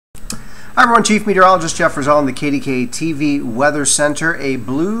Hi everyone, Chief Meteorologist Jeff Verszyla in the KDKA-TV Weather Center. A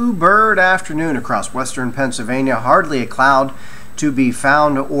bluebird afternoon across western Pennsylvania. Hardly a cloud to be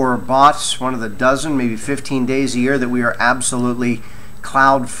found or bought. One of the dozen, maybe 15 days a year that we are absolutely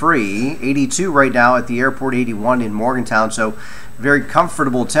cloud-free. 82 right now at the airport, 81 in Morgantown. So very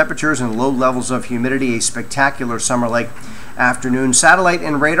comfortable temperatures and low levels of humidity. A spectacular summer-like afternoon. Satellite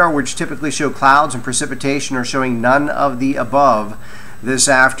and radar, which typically show clouds and precipitation, are showing none of the above this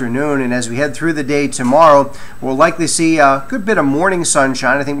afternoon. And as we head through the day tomorrow, we'll likely see a good bit of morning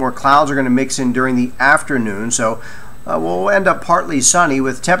sunshine. I think more clouds are going to mix in during the afternoon, so we'll end up partly sunny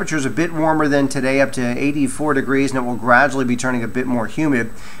with temperatures a bit warmer than today, up to 84 degrees, and it will gradually be turning a bit more humid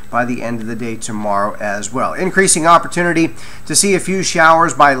by the end of the day tomorrow as well. Increasing opportunity to see a few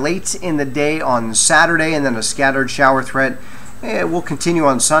showers by late in the day on Saturday, and then a scattered shower threat. It will continue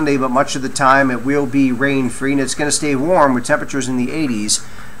on Sunday, but much of the time it will be rain-free, and it's going to stay warm with temperatures in the 80s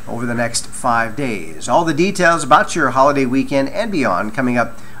over the next 5 days. All the details about your holiday weekend and beyond coming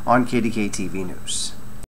up on KDKA-TV News.